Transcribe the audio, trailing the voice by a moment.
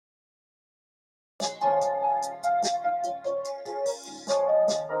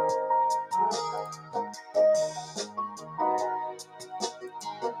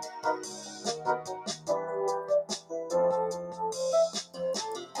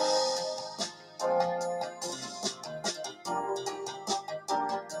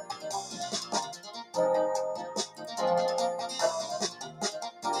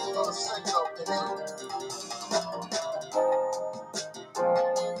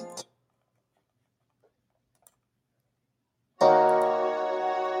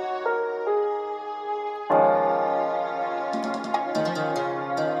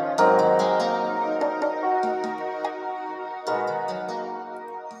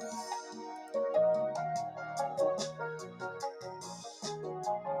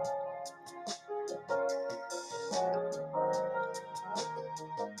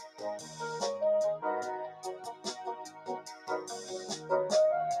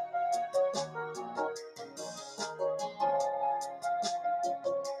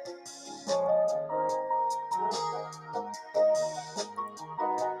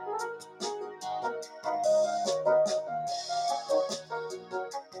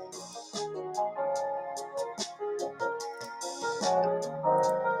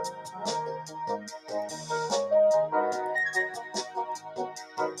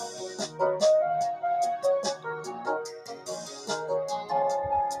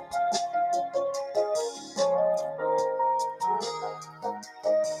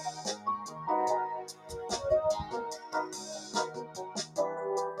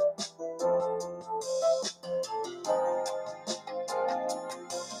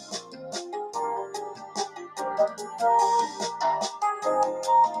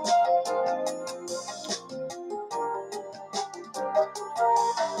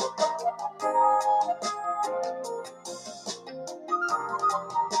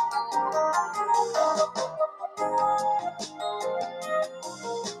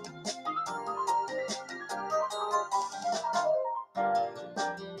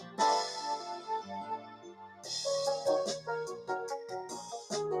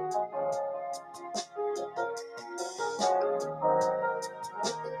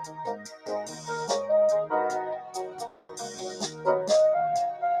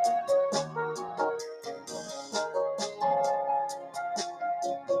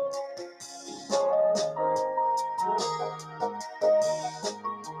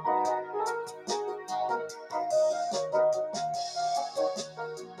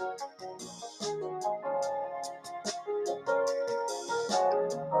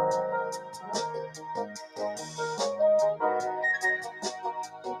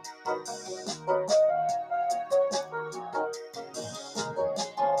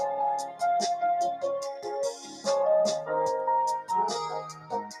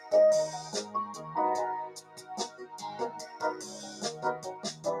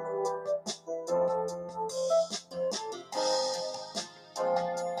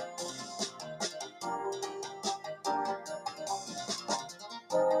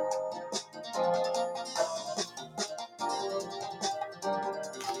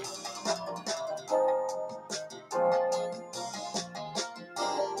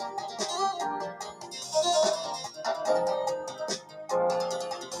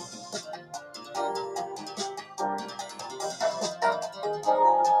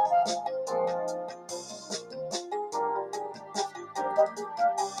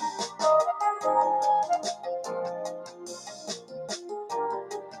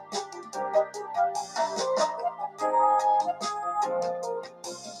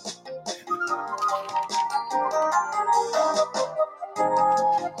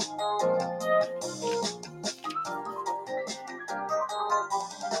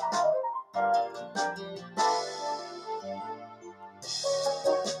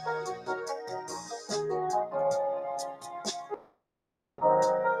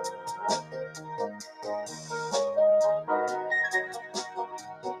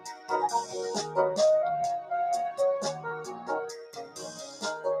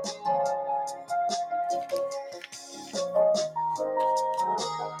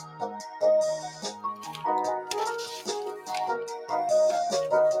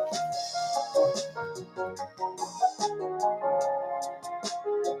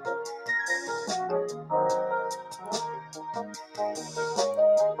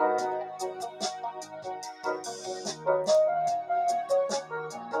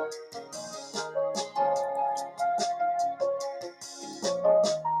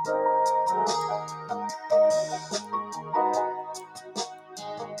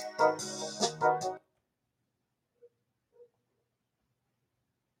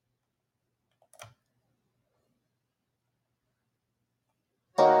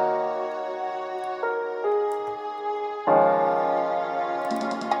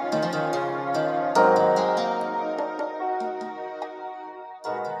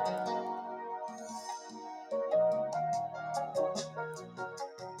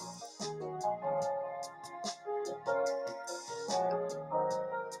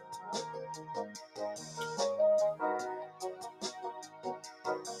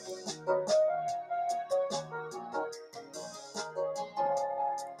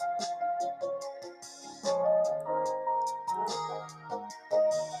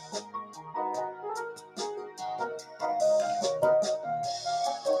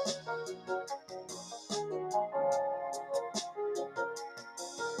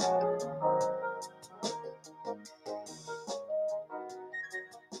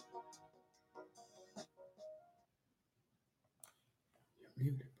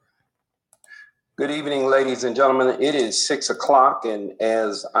Good evening, ladies and gentlemen. It is 6 o'clock, and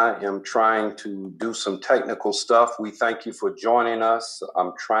as I am trying to do some technical stuff, we thank you for joining us.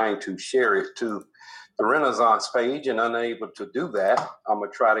 I'm trying to share it to the Renaissance page and unable to do that. I'm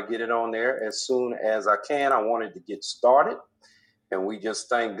going to try to get it on there as soon as I can. I wanted to get started, and we just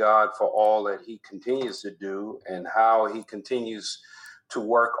thank God for all that He continues to do and how He continues to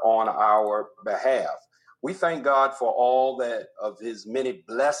work on our behalf. We thank God for all that of His many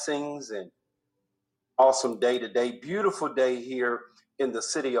blessings and awesome day today. Beautiful day here in the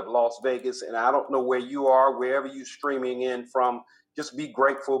city of Las Vegas. And I don't know where you are, wherever you're streaming in from. Just be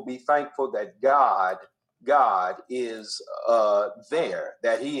grateful, be thankful that God is there,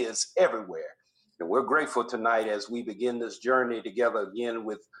 that He is everywhere. And we're grateful tonight as we begin this journey together again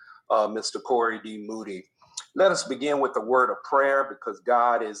with Mr. Corey D. Moody. Let us begin with the word of prayer because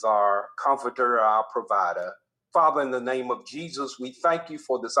God is our comforter, our provider. Father, in the name of Jesus, we thank you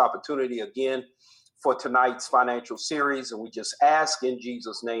for this opportunity again for tonight's financial series. And we just ask in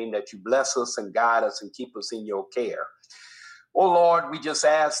Jesus' name that you bless us and guide us and keep us in your care. Oh Lord, we just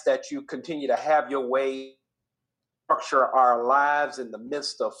ask that you continue to have your way, structure our lives in the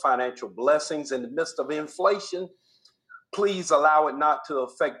midst of financial blessings, in the midst of inflation. Please allow it not to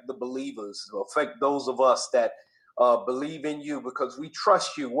affect the believers, affect those of us that believe in you, because we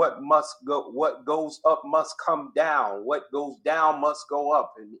trust you. What goes up must come down. What goes down must go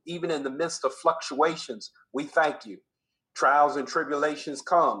up. And even in the midst of fluctuations, we thank you. Trials and tribulations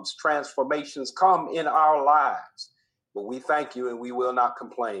comes, transformations come in our lives. But we thank you and we will not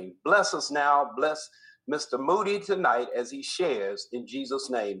complain. Bless us now. Bless Mr. Moody tonight as he shares in Jesus'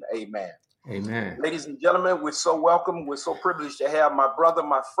 name. Amen. Amen. Ladies and gentlemen, we're so welcome. We're so privileged to have my brother,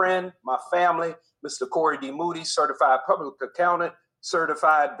 my friend, my family, Mr. Corey D. Moody, certified public accountant,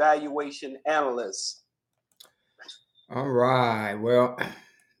 certified valuation analyst. All right. Well,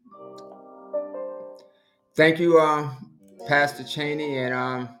 thank you, Pastor Cheney.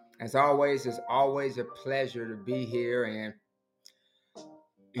 And as always, it's always a pleasure to be here. And,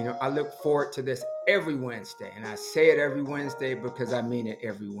 I look forward to this every Wednesday. And I say it every Wednesday because I mean it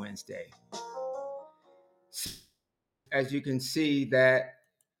every Wednesday. As you can see, that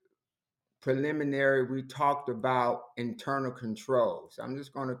preliminary, we talked about internal controls. I'm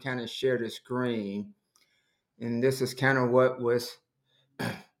just going to kind of share the screen. And this is kind of what was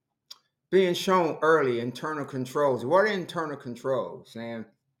being shown early, internal controls. What are internal controls? And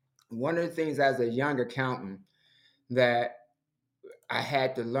one of the things as a young accountant that I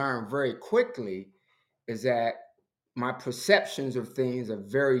had to learn very quickly is that my perceptions of things are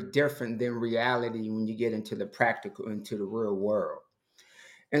very different than reality when you get into the practical, into the real world.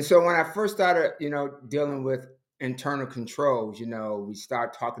 And so when I first started, dealing with internal controls, we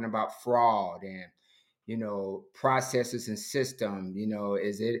start talking about fraud and, processes and system,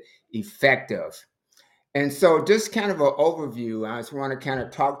 is it effective? And so just kind of an overview, I just want to kind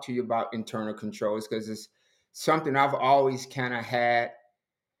of talk to you about internal controls because it's something I've always kind of had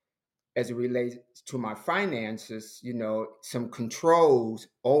as it relates to my finances, some controls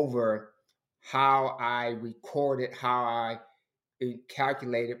over how I recorded, how I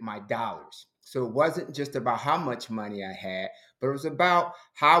calculated my dollars. So it wasn't just about how much money I had, but it was about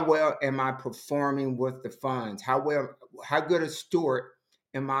how well am I performing with the funds? How good a steward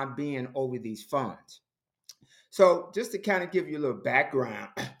am I being over these funds? So just to kind of give you a little background.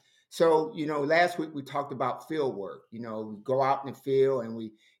 So, last week we talked about field work. We go out in the field and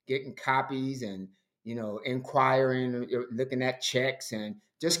we getting copies and, inquiring, looking at checks and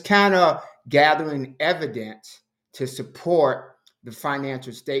just kind of gathering evidence to support the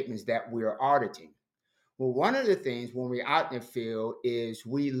financial statements that we're auditing. Well, one of the things when we're out in the field is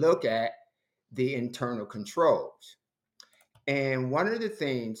we look at the internal controls. And one of the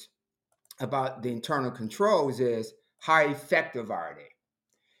things about the internal controls is how effective are they?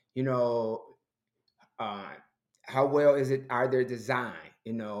 You know, uh, how well is it? Are they designed?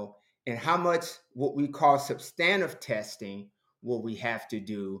 And how much what we call substantive testing will we have to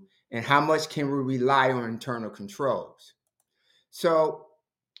do, and how much can we rely on internal controls? So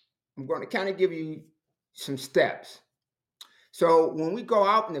I'm going to kind of give you some steps. So when we go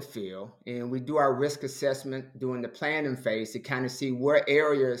out in the field and we do our risk assessment during the planning phase to kind of see where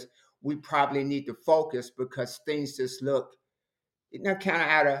areas we probably need to focus because things just look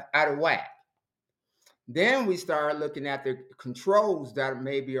kind of out of whack. Then we start looking at the controls that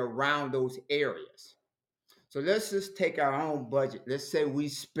may be around those areas. So let's just take our own budget. Let's say we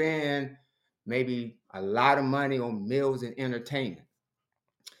spend maybe a lot of money on meals and entertainment.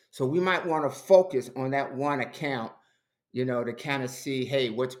 So we might want to focus on that one account, to kind of see, hey,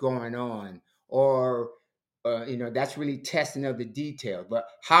 what's going on, or that's really testing of the detail. But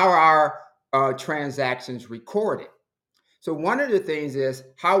how are transactions recorded. So one of the things is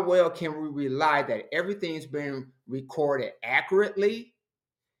how well can we rely that everything's been recorded accurately,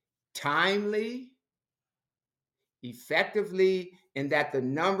 timely, effectively, and that the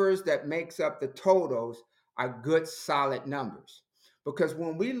numbers that makes up the totals are good, solid numbers. Because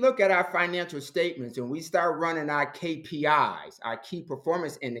when we look at our financial statements and we start running our KPIs, our key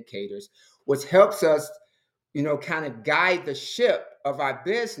performance indicators, which helps us, kind of guide the ship of our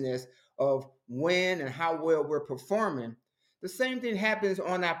business of when and how well we're performing, the same thing happens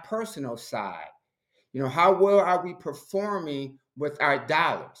on our personal side. How well are we performing with our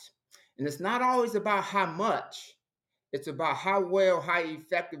dollars? And it's not always about how much, it's about how well, how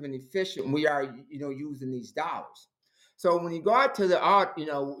effective and efficient we are, using these dollars. So when you go out to the art,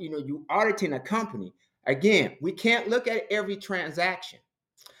 you auditing a company, again, we can't look at every transaction.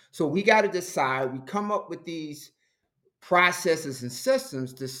 So we got to decide, we come up with these processes and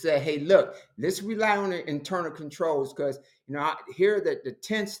systems to say, hey, look, let's rely on the internal controls because, here are the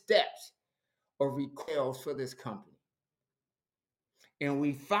 10 steps of requirements for this company. And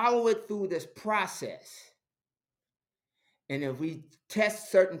we follow it through this process. And if we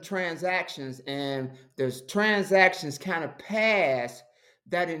test certain transactions and those transactions kind of pass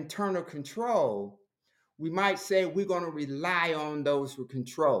that internal control, we might say we're going to rely on those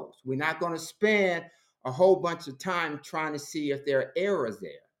controls. We're not going to spend a whole bunch of time trying to see if there are errors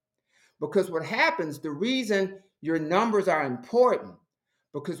there. Because what happens, the reason your numbers are important,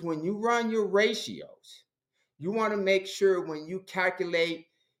 because when you run your ratios, you want to make sure when you calculate,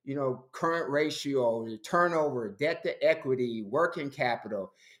 current ratio, your turnover, debt to equity, working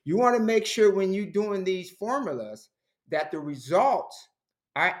capital, you want to make sure when you're doing these formulas that the results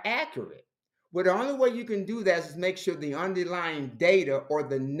are accurate. Well, the only way you can do that is make sure the underlying data or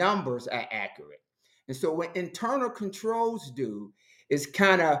the numbers are accurate. And so what internal controls do is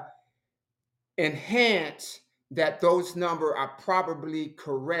kind of enhance that those numbers are probably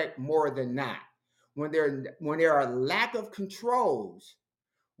correct more than not. When there are lack of controls,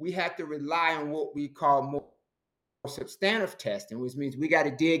 we have to rely on what we call more substantive testing, which means we got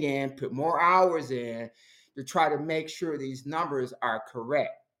to dig in, put more hours in to try to make sure these numbers are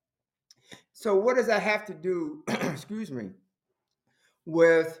correct. So what does that have to do, excuse me,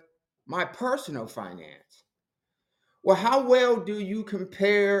 with my personal finance? Well, how well do you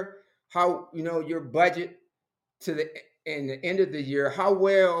compare how, your budget to the in the end of the year? How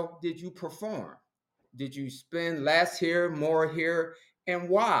well did you perform? Did you spend less here, more here, and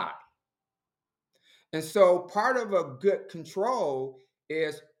why? And so part of a good control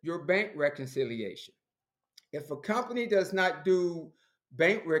is your bank reconciliation. If a company does not do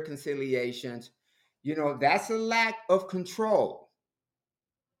bank reconciliations, that's a lack of control.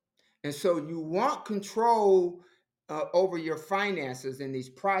 And so you want control over your finances and these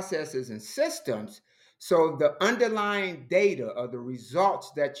processes and systems. So the underlying data or the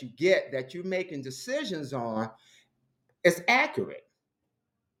results that you get that you're making decisions on is accurate.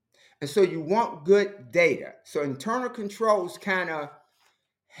 And so you want good data. So internal controls kind of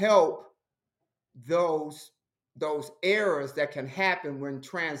help those errors that can happen when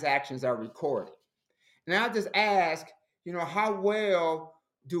transactions are recorded. And I'll just ask, how well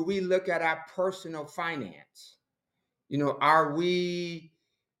do we look at our personal finance? Are we,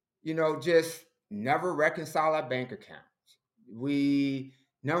 just never reconcile our bank accounts? We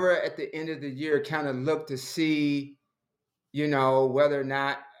never at the end of the year kind of look to see, whether or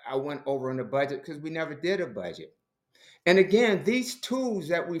not I went over on the budget because we never did a budget. And again, these tools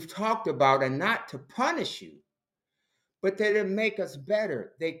that we've talked about are not to punish you, but they make us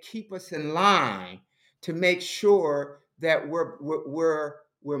better. They keep us in line to make sure that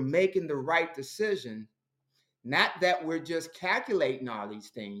we're making the right decision. Not that we're just calculating all these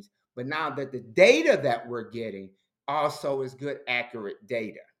things, but now that the data that we're getting also is good, accurate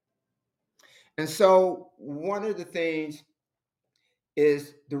data. And so one of the things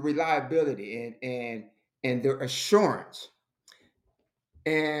is the reliability and the assurance.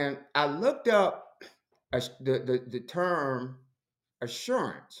 And I looked up the term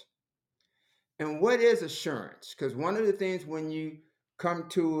assurance. And what is assurance? Because one of the things when you come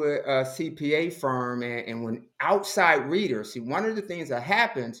to a CPA firm and when outside readers, see, one of the things that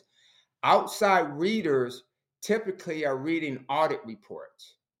happens, outside readers typically are reading audit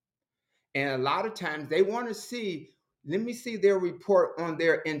reports. And a lot of times they want to see, let me see their report on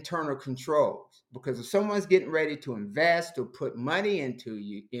their internal controls. Because if someone's getting ready to invest or put money into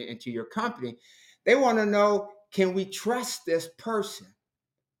your company, they want to know, can we trust this person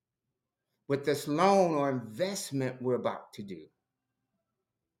with this loan or investment we're about to do?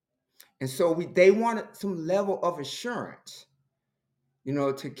 And so they wanted some level of assurance.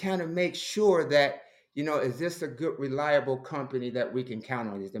 to kind of make sure that, is this a good, reliable company that we can count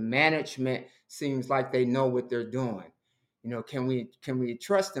on? Is the management seems like they know what they're doing? Can we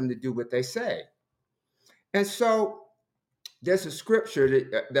trust them to do what they say? And so there's a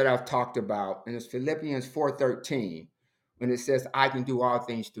scripture that I've talked about, and it's Philippians 4:13, when it says, I can do all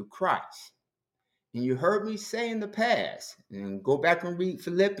things through Christ. And you heard me say in the past, and go back and read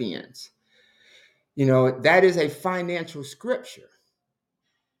Philippians, that is a financial scripture.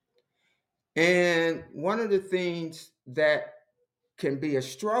 And one of the things that can be a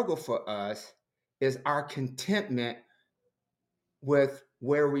struggle for us is our contentment with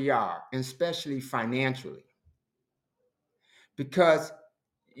where we are, and especially financially. Because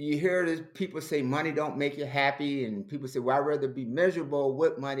you hear this, people say money don't make you happy, and people say, well, I'd rather be miserable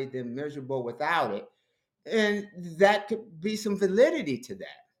with money than miserable without it. And that could be some validity to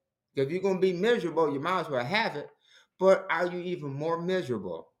that. If you're going to be miserable, you might as well have it. But are you even more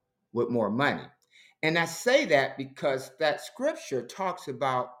miserable with more money? And I say that because that scripture talks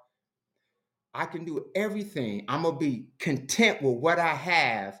about, I can do everything. I'm going to be content with what I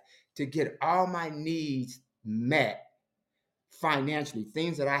have to get all my needs met financially,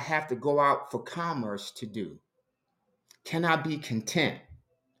 things that I have to go out for commerce to do. Can I be content?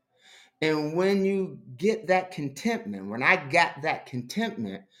 And when you get that contentment, when I got that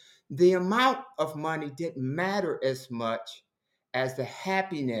contentment, the amount of money didn't matter as much as the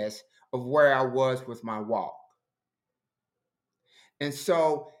happiness of where I was with my walk. And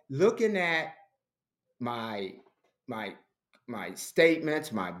so looking at my my my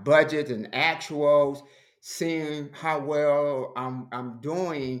statements, my budget and actuals, seeing how well I'm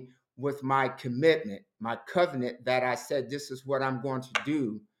doing with my commitment, my covenant that I said this is what I'm going to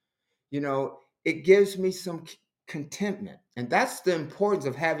do, it gives me some contentment. And that's the importance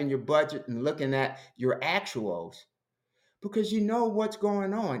of having your budget and looking at your actuals, because you know what's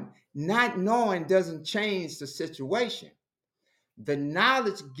going on. Not knowing doesn't change the situation. The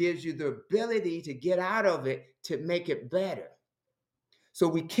knowledge gives you the ability to get out of it to make it better. So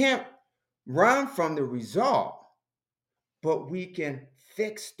we can't run from the result, but we can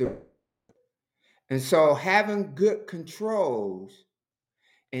fix the. And so having good controls,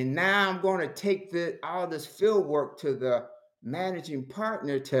 and now I'm going to take all this field work to the managing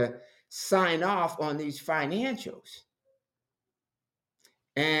partner to sign off on these financials.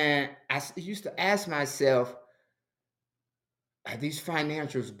 And I used to ask myself, are these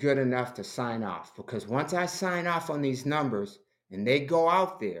financials good enough to sign off? Because once I sign off on these numbers and they go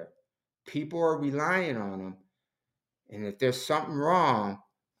out there, people are relying on them. And if there's something wrong,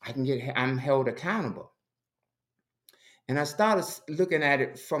 I'm held accountable. And I started looking at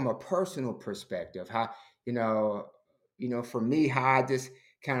it from a personal perspective. How, for me, how I just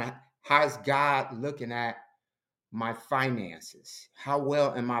how's God looking at my finances? How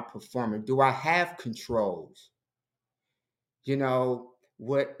well am I performing? Do I have controls?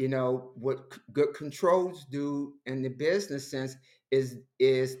 What good controls do in the business sense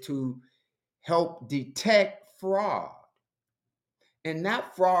is to help detect fraud, and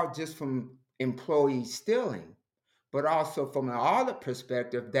not fraud just from employees stealing, but also from an audit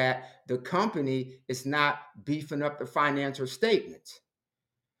perspective, that the company is not beefing up the financial statements.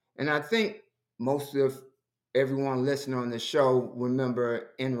 And I think most of everyone listening on the show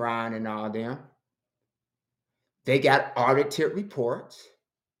remember Enron and all them. They got audited reports,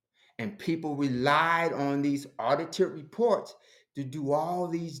 and people relied on these audited reports to do all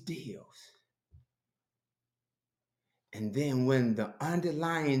these deals. And then when the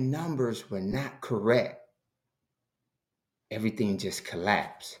underlying numbers were not correct, everything just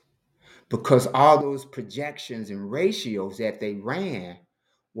collapsed, because all those projections and ratios that they ran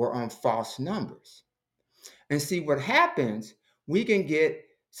were on false numbers. And see what happens, we can get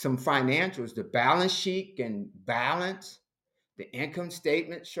some financials, the balance sheet can balance, the income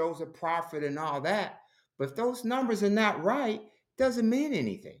statement shows a profit and all that. But if those numbers are not right, doesn't mean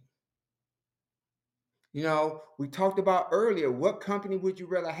anything. We talked about earlier, what company would you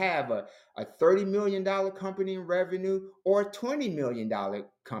rather have, a $30 million company in revenue or a $20 million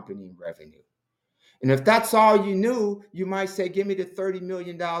company in revenue? And if that's all you knew, you might say, give me the $30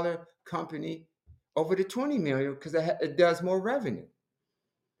 million company over the $20 million because it does more revenue.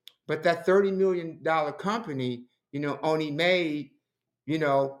 But that $30 million company, only made,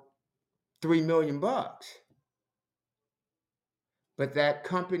 $3 million. But that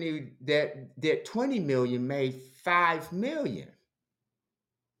company that did 20 million made 5 million.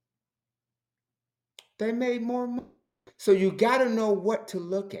 They made more money. So you got to know what to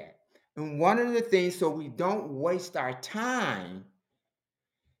look at. And one of the things, so we don't waste our time,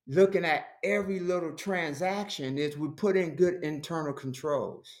 looking at every little transaction is we put in good internal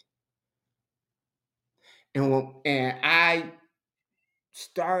controls. And I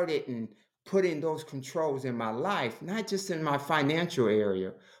started and putting those controls in my life, not just in my financial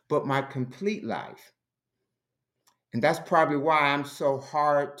area, but my complete life. And that's probably why I'm so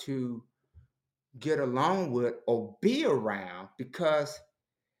hard to get along with or be around, because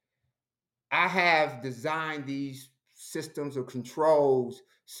I have designed these systems of controls.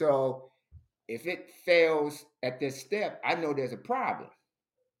 So if it fails at this step, I know there's a problem.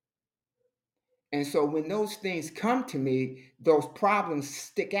 And so when those things come to me, those problems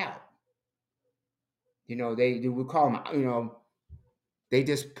stick out. They we call them, they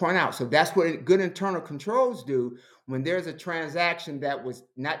just point out. So that's what good internal controls do. When there's a transaction that was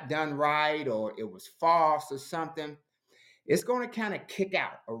not done right, or it was false or something, it's going to kind of kick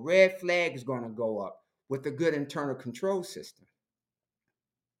out. A red flag is going to go up with a good internal control system.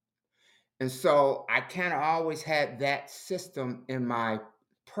 And so I kind of always had that system in my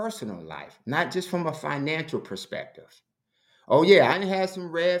personal life, not just from a financial perspective. Oh yeah, I didn't have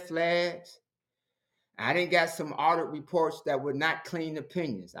some red flags. I didn't got some audit reports that were not clean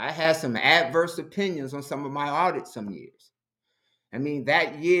opinions. I had some adverse opinions on some of my audits some years. I mean,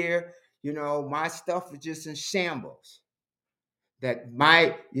 that year, my stuff was just in shambles. That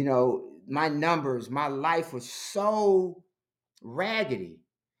my numbers, my life was so raggedy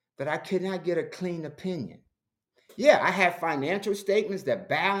that I could not get a clean opinion. Yeah, I had financial statements that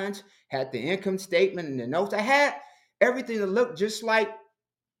balanced, had the income statement and the notes. I had everything that looked just like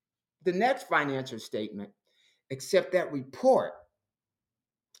the next financial statement, except that report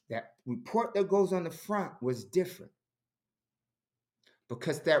that goes on the front was different,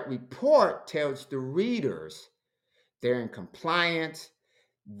 because that report tells the readers they're in compliance.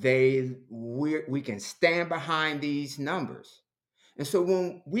 We can stand behind these numbers. And so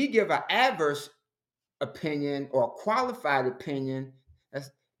when we give an adverse opinion or a qualified opinion,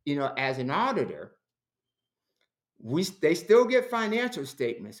 as an auditor, they still get financial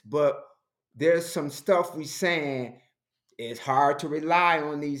statements, but there's some stuff we saying it's hard to rely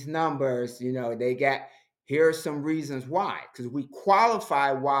on these numbers. Here are some reasons why, because we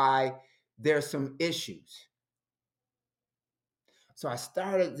qualify why there's some issues. So I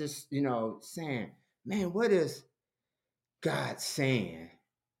started just, saying, man, what is God saying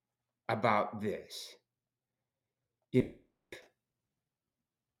about this?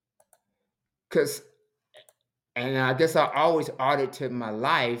 Because, and I guess I always audited my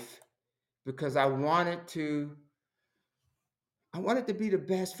life because I wanted to be the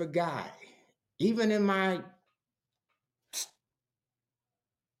best for God, even in my.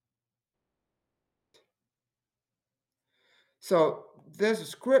 So there's a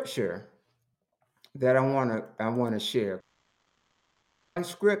scripture that I want to share. One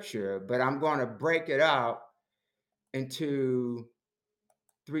scripture, but I'm going to break it out into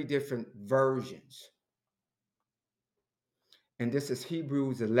 3 different versions. And this is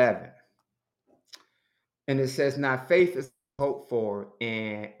Hebrews 11. And it says, now faith is hope for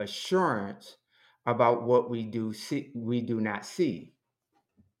and assurance about what we do not see.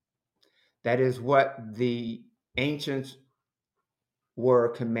 That is what the ancients were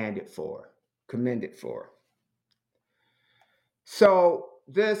commended for. So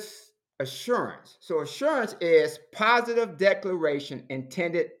this assurance. So assurance is positive declaration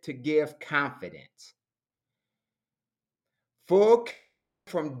intended to give confidence, full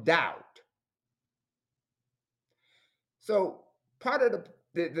from doubt. So part of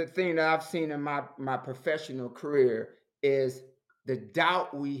the thing that I've seen in my professional career is the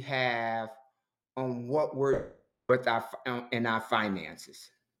doubt we have on what we're with in our finances.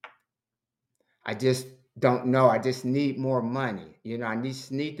 I just don't know. I just need more money. I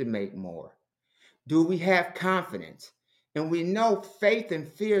just need to make more. Do we have confidence? And we know faith and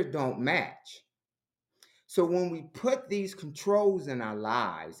fear don't match. So when we put these controls in our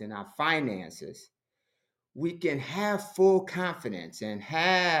lives, in our finances, we can have full confidence and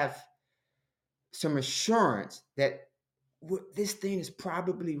have some assurance that this thing is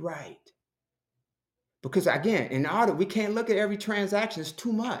probably right. Because again, in audit, we can't look at every transaction. It's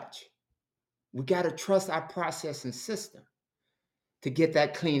too much. We got to trust our process and system to get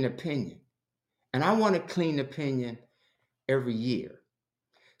that clean opinion. And I want a clean opinion every year.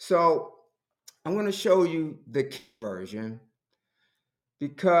 So I'm going to show you the version,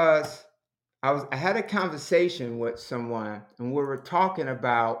 because I had a conversation with someone and we were talking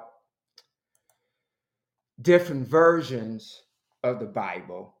about different versions of the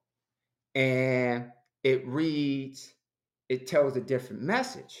Bible, and it tells a different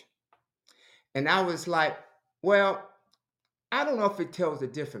message. And I was like, well, I don't know if it tells a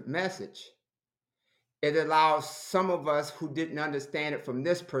different message. It allows some of us who didn't understand it from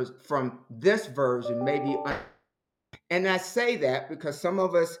from this version, and I say that because some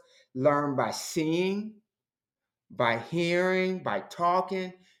of us learn by seeing, by hearing, by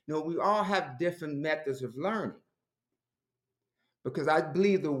talking. We all have different methods of learning because I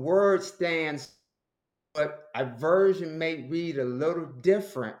believe the word stands, but a version may read a little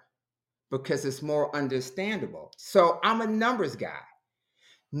different because it's more understandable. So I'm a numbers guy.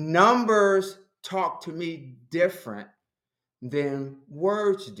 Numbers talk to me different than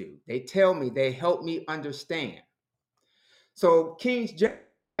words do. They tell me, they help me understand. So faith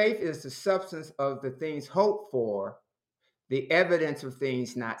is the substance of the things hoped for, the evidence of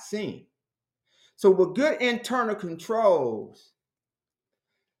things not seen. So with good internal controls,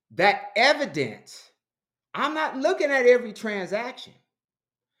 that evidence, I'm not looking at every transaction,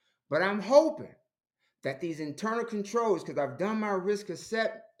 but I'm hoping that these internal controls, because I've done my risk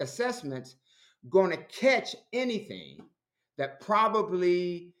assessments, going to catch anything that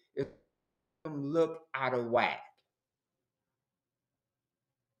probably is look out of whack.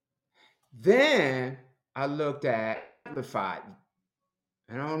 Then I looked at amplified.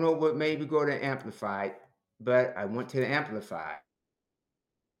 And I don't know what made me go to amplified, but I went to the amplified.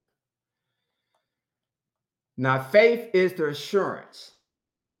 Now, faith is the assurance,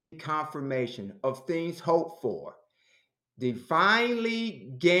 confirmation of things hoped for,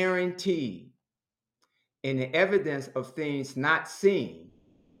 divinely guaranteed, and the evidence of things not seen,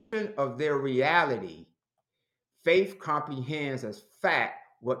 of their reality. Faith comprehends as fact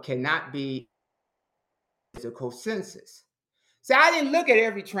what cannot be physical senses. See, I didn't look at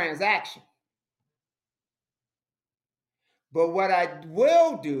every transaction, but what I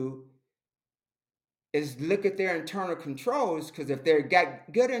will do is look at their internal controls, because if they've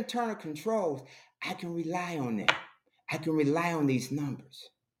got good internal controls, I can rely on them. I can rely on these numbers.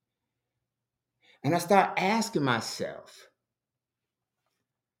 And I start asking myself,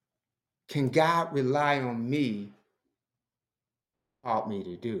 can God rely on me, taught me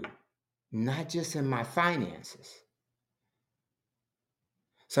to do, not just in my finances?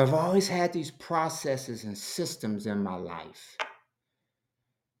 So I've always had these processes and systems in my life.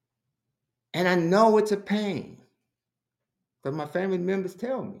 And I know it's a pain, because my family members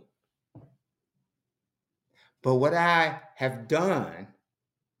tell me. But what I have done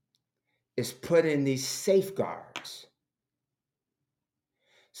is put in these safeguards.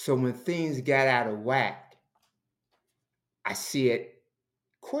 So when things get out of whack, I see it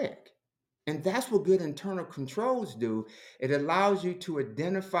quick. And that's what good internal controls do. It allows you to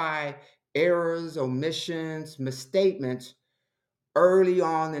identify errors, omissions, misstatements early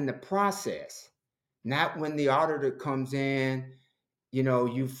on in the process. Not when the auditor comes in,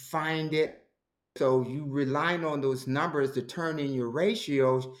 you find it. So you relying on those numbers to turn in your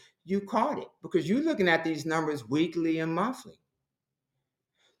ratios, you caught it because you're looking at these numbers weekly and monthly.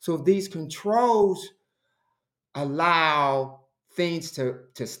 So these controls allow things to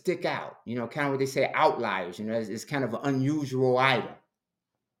stick out, kind of what they say, outliers, it's kind of an unusual item.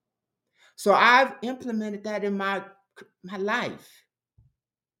 So I've implemented that in my life.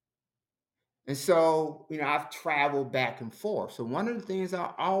 And so, I've traveled back and forth. So one of the things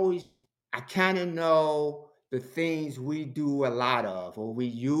I kind of know the things we do a lot of or we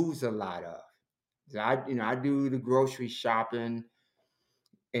use a lot of. So I do the grocery shopping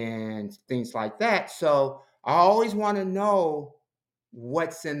and things like that. So I always want to know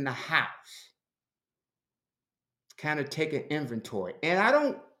what's in the house, kind of take an inventory. And I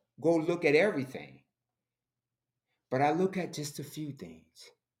don't go look at everything, but I look at just a few things.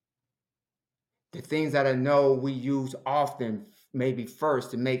 The things that I know we use often, maybe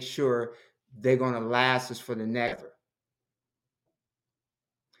first, to make sure they're going to last us for the next.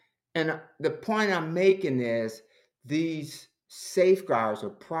 And the point I'm making is these safeguards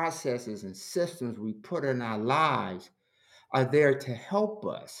or processes and systems we put in our lives are there to help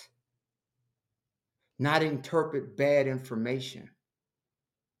us not interpret bad information.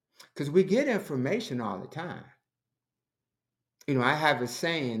 Because we get information all the time. I have a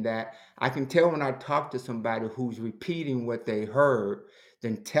saying that I can tell when I talk to somebody who's repeating what they heard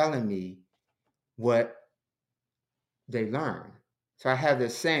than telling me what they learned. So I have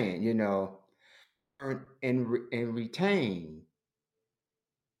this saying, learn and retain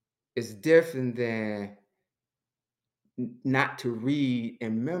is different than not to read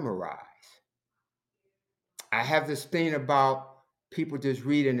and memorize. I have this thing about people just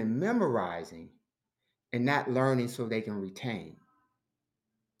reading and memorizing and not learning so they can retain.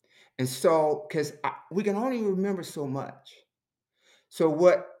 And so, because we can only remember so much. So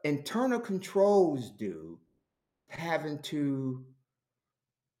what internal controls do having to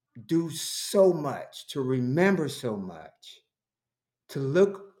do so much, to remember so much, to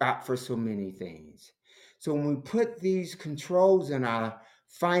look out for so many things. So when we put these controls in our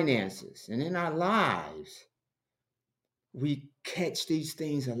finances and in our lives, we catch these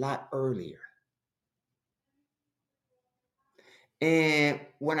things a lot earlier. And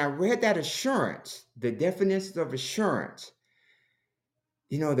when I read that assurance, the definition of assurance,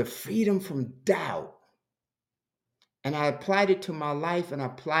 the freedom from doubt, and I applied it to my life and I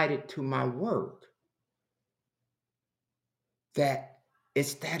applied it to my work, that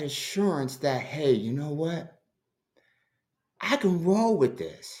it's that assurance that, hey, you know what? I can roll with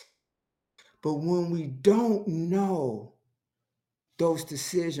this. But when we don't know, those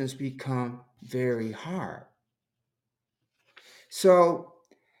decisions become very hard. So,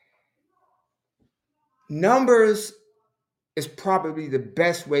 numbers is probably the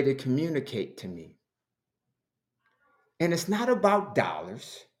best way to communicate to me. And it's not about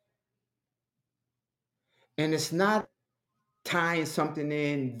dollars. And it's not tying something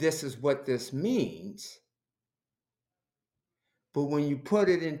in, this is what this means. But when you put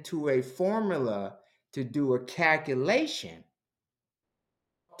it into a formula to do a calculation,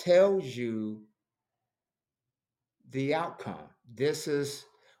 it tells you the outcome. This is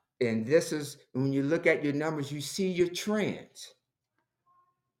when you look at your numbers, you see your trends.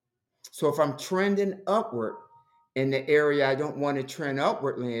 So if I'm trending upward in the area I don't want to trend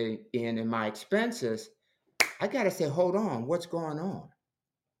upwardly in my expenses, I got to say, hold on, what's going on?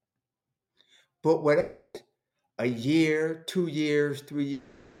 But what a year, 2 years, 3 years,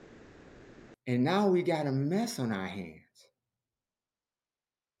 and now we got a mess on our hands.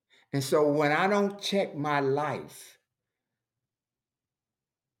 And so when I don't check my life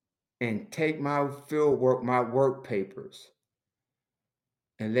and take my field work, my work papers,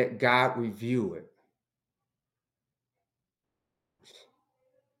 and let God review it,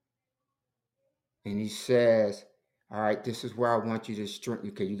 and he says, all right, this is where I want you to strengthen,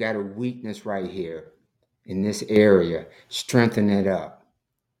 because you got a weakness right here in this area. Strengthen it up.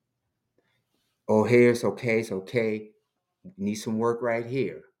 Oh, here's okay, it's okay. Need some work right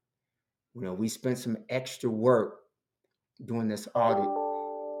here. We spent some extra work doing this audit,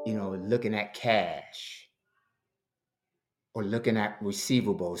 looking at cash or looking at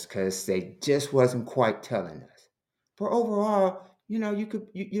receivables because they just wasn't quite telling us. But overall,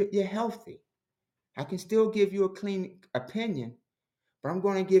 you're healthy. I can still give you a clean opinion, but I'm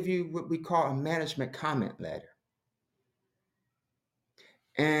going to give you what we call a management comment letter.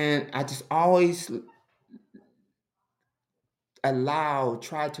 And I just always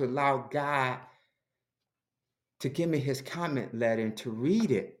try to allow God to give me his comment letter and to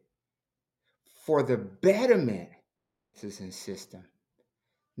read it for the betterment of the system,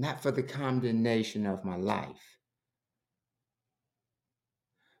 not for the condemnation of my life.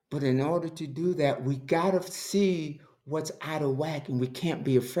 But in order to do that, we got to see what's out of whack, and we can't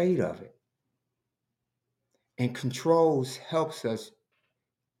be afraid of it. And controls helps us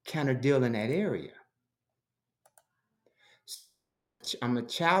kind of deal in that area. I'm going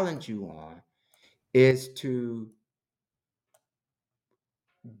to challenge you on is to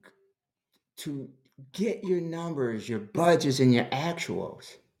get your numbers, your budgets, and your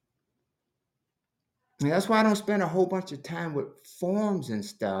actuals. And that's why I don't spend a whole bunch of time with forms and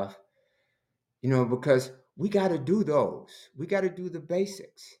stuff, because we got to do those. We got to do the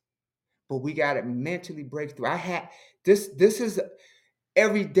basics, but we got to mentally break through. This is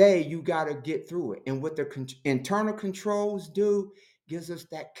every day you got to get through it. And what the internal controls do gives us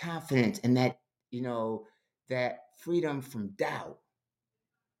that confidence and that, that freedom from doubt.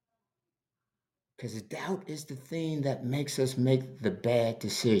 Because doubt is the thing that makes us make the bad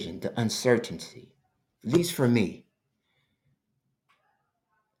decision, the uncertainty, at least for me.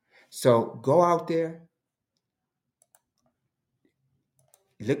 So go out there,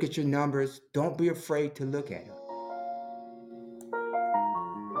 look at your numbers. Don't be afraid to look at them.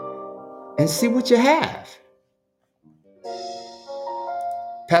 And see what you have.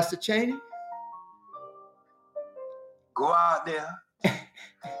 Pastor Cheney? Go out there,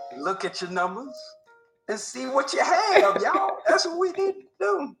 look at your numbers, and see what you have, y'all. That's what we need to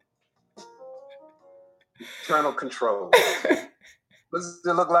do. Internal control. What does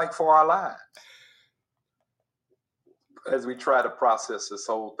it look like for our lives? As we try to process this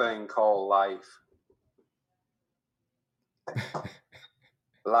whole thing called life.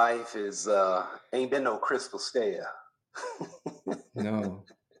 Life is ain't been no crystal stair. No.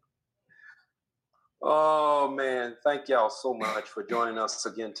 Oh man, thank y'all so much for joining us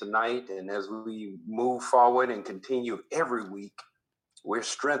again tonight. And as we move forward and continue every week We're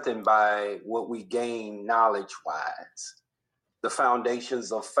strengthened by what we gain knowledge-wise. The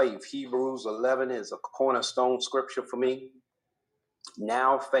foundations of faith. Hebrews 11 is a cornerstone scripture for me.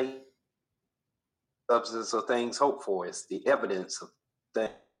 Now faith, substance of things hoped for, is the evidence of things.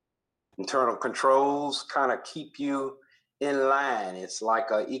 Internal controls kind of keep you in line. It's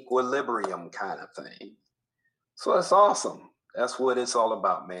like an equilibrium kind of thing. So it's awesome. That's what it's all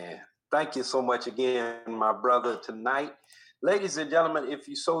about, man. Thank you so much again, my brother, tonight. Ladies and gentlemen, if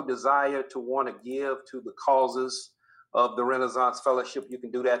you so desire to want to give to the causes of the Renaissance Fellowship, you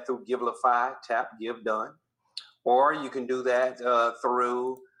can do that through Givelify, tap Give Done, or you can do that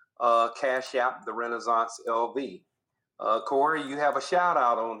through Cash App, the Renaissance LV. Corey, you have a shout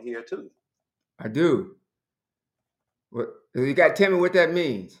out on here too. I do. What you got to tell me what that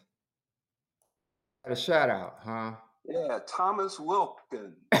means? A shout out, huh? Yeah, Thomas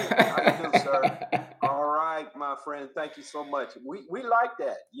Wilkins. How you do, sir? All right, my friend. Thank you so much. We like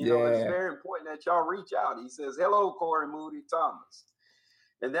that. You know, it's very important that y'all reach out. He says, hello, Corey Moody Thomas.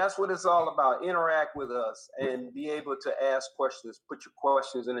 And that's what it's all about. Interact with us and be able to ask questions. Put your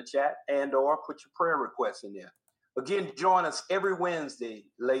questions in the chat and or put your prayer requests in there. Again, join us every Wednesday,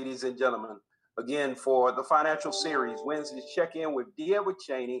 ladies and gentlemen. Again, for the financial series, Wednesdays check in with D. Edward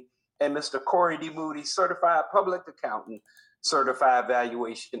Cheney and Mr. Corey D. Moody, certified public accountant, certified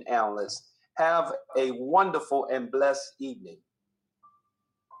valuation analyst. Have a wonderful and blessed evening.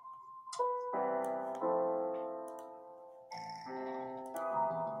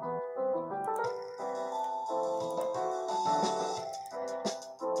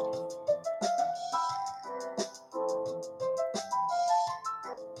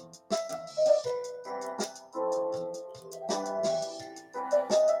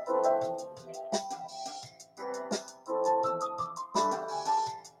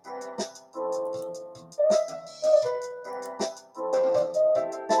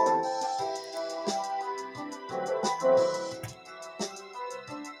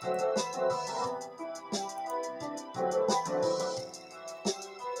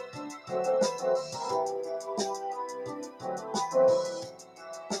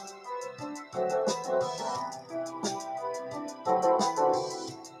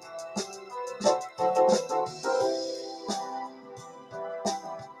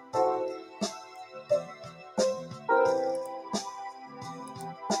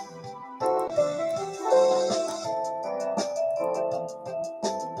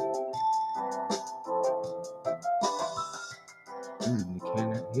 You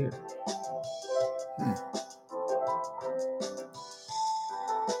cannot hear.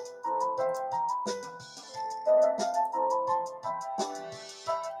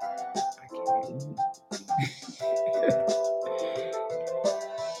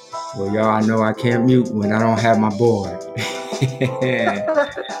 Well, y'all, I know I can't mute when I don't have my board.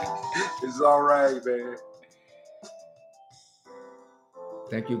 It's all right, man.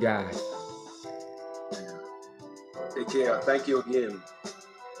 Thank you, guys. Take care. Thank you again.